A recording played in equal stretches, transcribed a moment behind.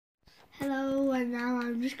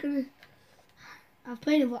I'm just gonna. I've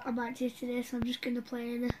played a lot of matches today, so I'm just gonna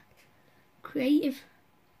play in a creative.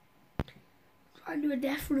 Try and do a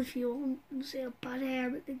death run if you want and see how bad I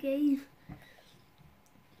am at the game.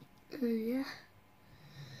 Yeah.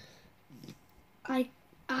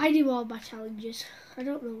 I do all my challenges. I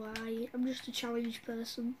don't know why. I'm just a challenge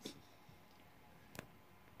person.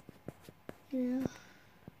 Yeah.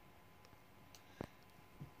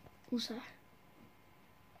 What's that?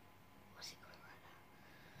 What's it going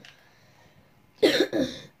like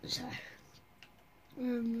that? Sorry.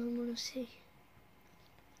 I'm gonna see.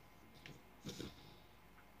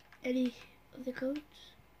 Any other codes?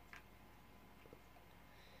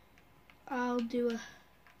 I'll do a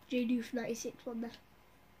JDoof 96 one then.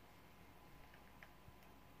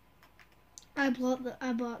 I bought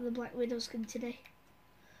the Black Widow skin today.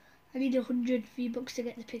 I need 100 V-Bucks to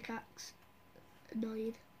get the pickaxe.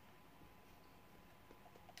 Annoyed.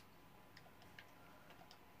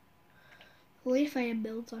 Only if I am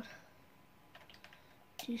built on.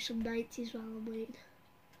 Do some 90s while I'm waiting.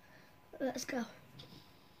 Let's go.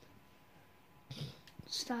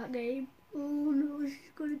 Start game. Oh no, this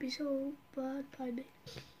is gonna be so bad by me.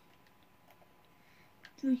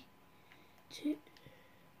 3, 2.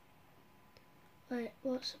 Wait,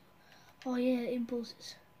 what's... Oh yeah,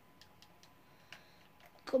 impulses.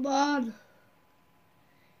 Come on.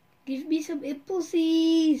 Give me some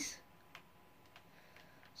impulses.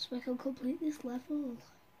 So I can complete this level.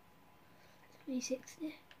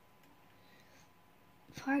 360.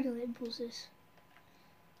 Final impulses.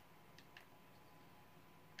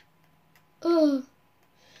 Oh,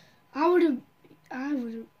 I wouldn't.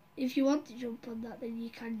 If you want to jump on that, then you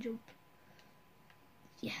can jump.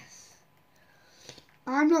 Yes.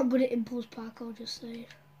 I'm not good at impulse parkour, just saying.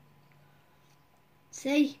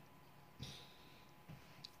 See?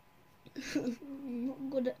 I'm not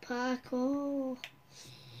good at parkour.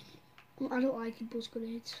 I don't like impulse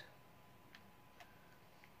grenades.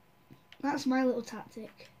 That's my little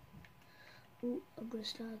tactic. Oh, I'm going to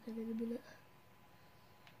start again in a minute.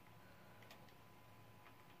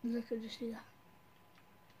 And I can just do that.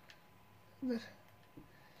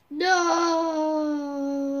 No!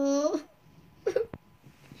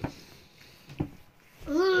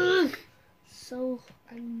 So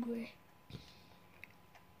angry.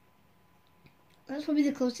 That's probably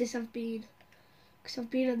the closest I've been. Because I've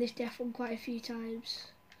been on this death one quite a few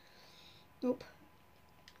times. Nope.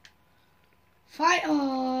 Fight!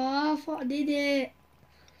 Oh, I thought I did it.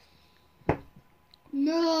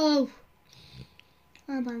 No!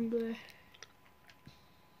 I'm angry.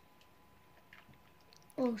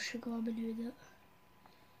 Oh, sugar, I'm doing that.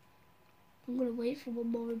 I'm gonna wait for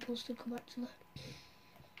one more impulse to come actually.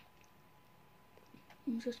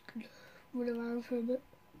 I'm just gonna run around for a bit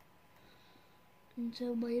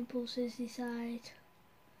until my impulses decide.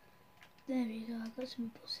 There we go, I've got some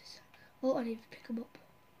impulses. Oh, I need to pick them up.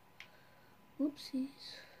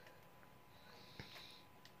 Whoopsies.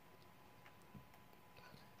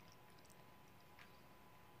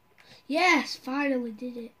 Yes, finally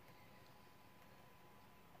did it.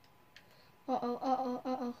 Uh-oh, uh-oh,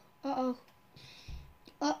 uh-oh, uh-oh.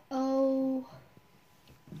 Uh-oh.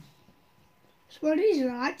 For one reason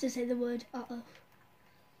I like to say the word uh-oh.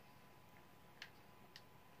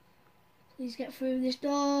 Please get through this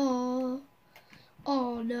door.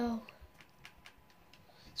 Oh no.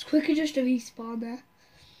 It's quicker just to respawn there.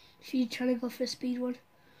 If you're trying to go for a speed one.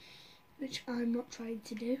 Which I'm not trying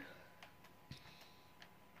to do.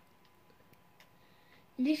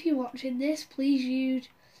 And if you're watching this, please use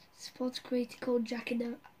sponsor creator code Jack in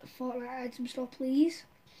the Fortnite item store, please.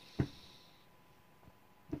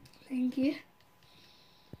 Thank you.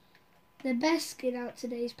 The best skin out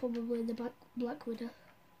today is probably the Black Widow.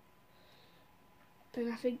 But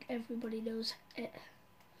I think everybody knows it.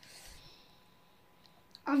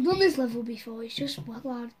 I've done this level before, it's just well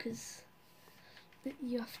hard because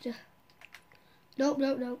you have to... Nope,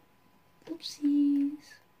 nope, nope.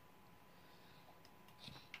 Oopsies.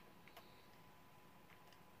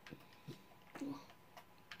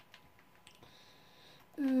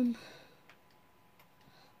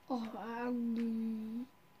 Oh,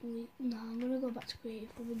 no, I'm gonna go back to creative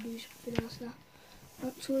and do something else now.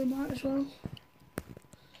 Actually, might as well.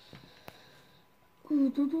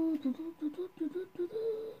 I'm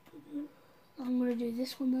gonna do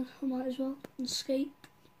this one then. I might as well. Escape.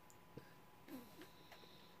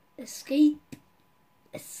 Escape.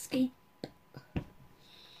 Escape.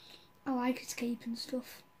 I like escape and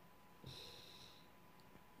stuff.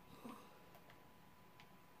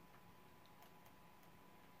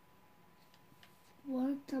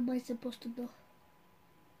 What am I supposed to do?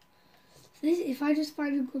 So this, if I just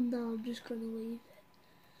find a gun now, I'm just gonna leave it.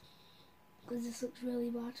 because this looks really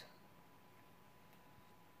bad.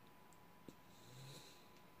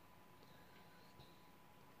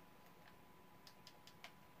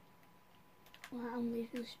 Right, I'm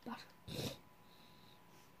leaving this bad.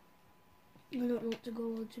 I don't know what to go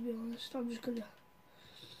on, to be honest. I'm just gonna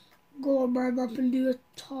go on my map and do a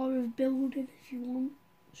tour of building if you want.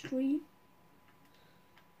 Stream.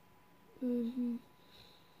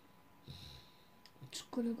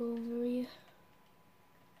 Just gonna go over here.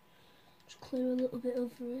 Just clear a little bit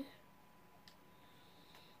over here.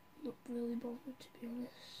 Not really bothered, to be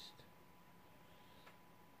honest.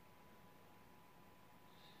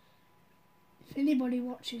 If anybody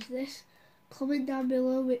watches this, comment down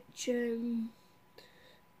below which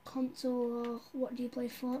console or what do you play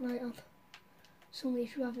Fortnite on. So me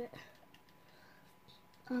if you have it.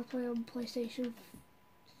 I'll play on PlayStation.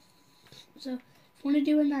 So if you want to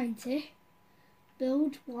do a 90,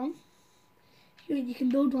 build one. You can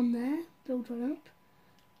build one there, build one up,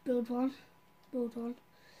 build one, build one.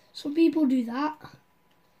 Some people do that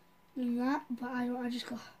and that, but I don't. I just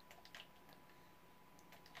go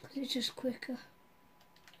because it's just quicker.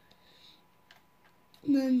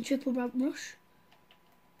 And then triple ramp rush.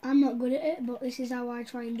 I'm not good at it, but this is how I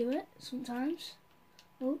try and do it sometimes.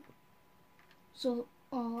 Oh, so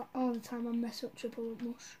all the time I mess up triple ramp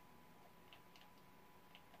rush.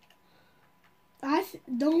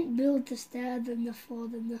 Don't build the stair, then the floor,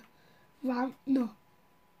 then the ramp. No,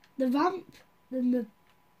 the ramp, then the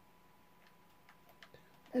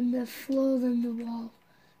floor, then the wall.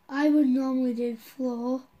 I would normally do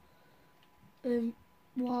floor,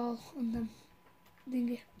 wall, and then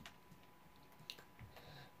thingy.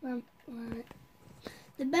 Right.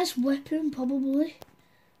 The best weapon probably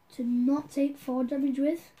to not take 4 damage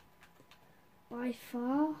with, by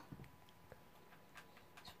far,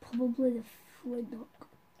 is probably the flintlock,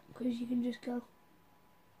 because you can just go.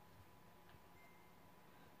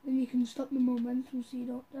 Then you can stop the momentum so you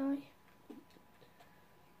don't die.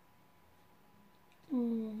 Oh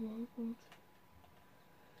my god.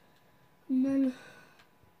 And then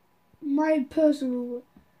my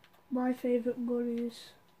favourite gun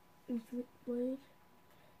is Infinite Blade.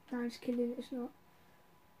 No, just kidding, it's not.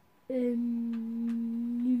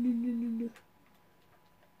 No.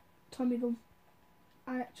 Tommy gun.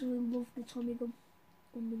 I actually love the Tommy gun.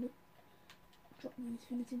 1 minute. Drop the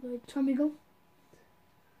Infinity Blade. Tommy gun.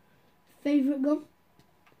 Favourite gun.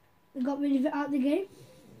 They got rid of it out of the game.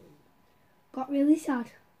 Got really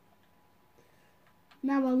sad.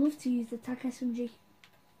 Now I love to use the TAC SMG.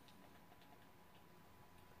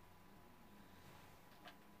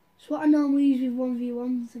 It's what I normally use with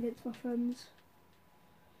 1v1s against my friends.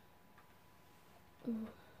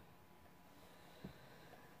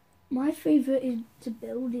 My favourite is to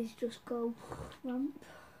build is just go ramp,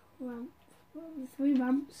 3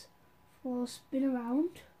 ramps, 4 spin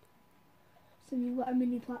around. So you've got a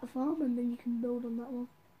mini platform and then you can build on that one.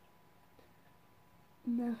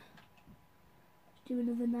 And let's do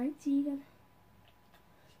another 90 again.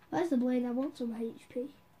 Where's the blade? I want some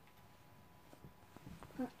HP.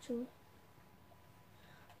 Actually.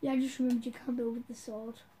 Yeah, I just remembered you can't build with the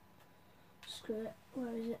sword. Screw it.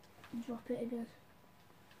 Where is it? Drop it again.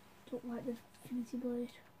 Don't like the Infinity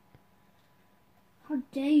Blade. How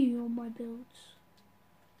dare you on my builds?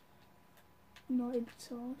 Naughty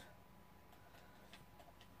sword.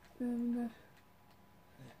 And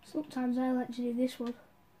sometimes I like to do this one.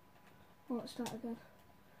 Oh, let's start again.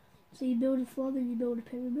 So you build a floor, then you build a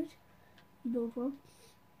pyramid. You build one.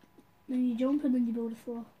 Then you jump and then you build a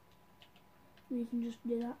floor. And you can just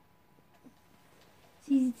do that. It's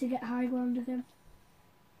easy to get high ground again.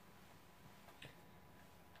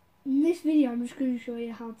 In this video I'm just going to show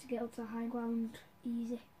you how to get up to high ground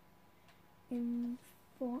easy in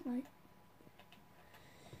Fortnite.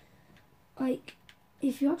 Like,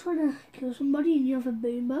 if you're trying to kill somebody and you have a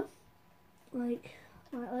boom bow, like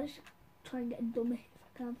let's try and get a dummy if I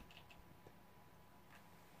can.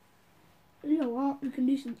 You know what, we can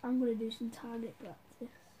do some, I'm going to do some target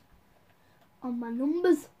practice on my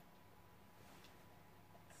numbers.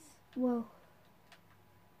 Whoa.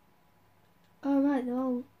 Alright, they're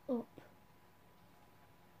all up.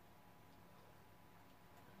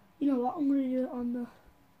 You know what, I'm going to do it on the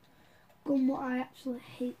gun what I actually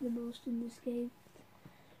hate the most in this game.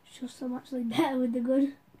 It's just I'm actually better with the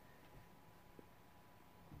gun.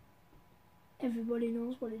 Everybody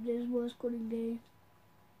knows what it is, worst gun in game.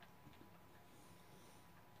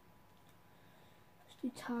 Let's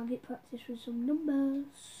do target practice with some numbers.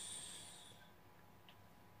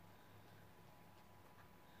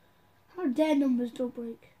 How dare numbers don't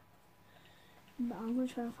break? But I'm going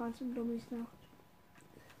to try and find some dummies now.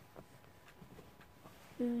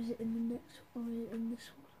 Or is it in the next one? Or is it in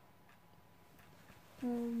this one?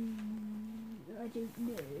 I don't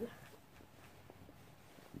know.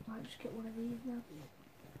 Might just get one of these now.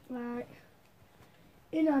 Right.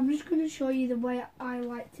 I'm just going to show you the way I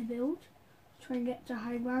like to build. Try and get to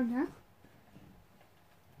high ground now.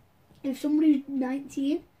 If somebody's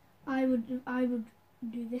 19, I would do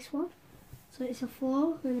this one. So it's a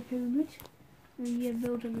floor with a pyramid, and you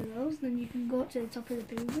build on the rows. Then you can go up to the top of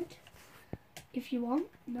the pyramid if you want.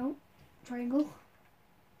 No, triangle.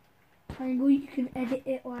 Triangle. You can edit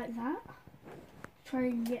it like that. Try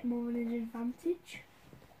and get more of an advantage.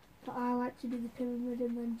 But I like to do the pyramid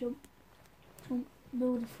and then jump,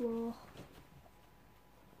 build a floor.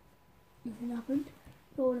 Nothing happened.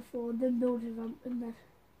 Build a floor, then build a ramp, and then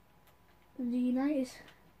do United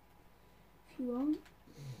if you want.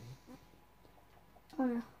 Oh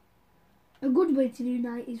no. A good way to do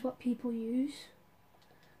night is what people use.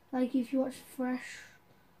 Like if you watch Fresh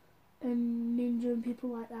and Ninja and people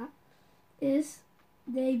like that, is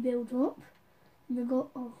they build up and they go,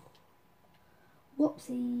 oh,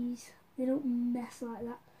 whoopsies. They don't mess like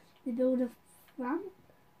that. They build a ramp,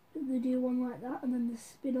 they do one like that, and then they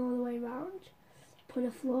spin all the way around, put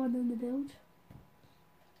a floor, and then they build.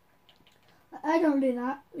 I don't do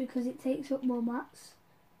that because it takes up more mats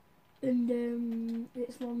and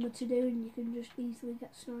it's longer to do and you can just easily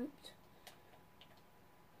get sniped.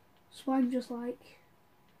 So I'm just like,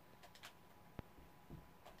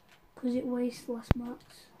 because it wastes less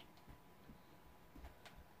mats.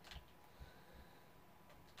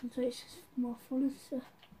 And so it's just more fun to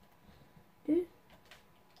do.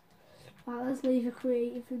 Right, let's leave a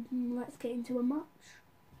creative and let's get into a match.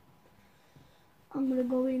 I'm gonna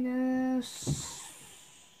go in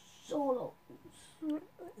solo. Let's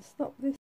stop this.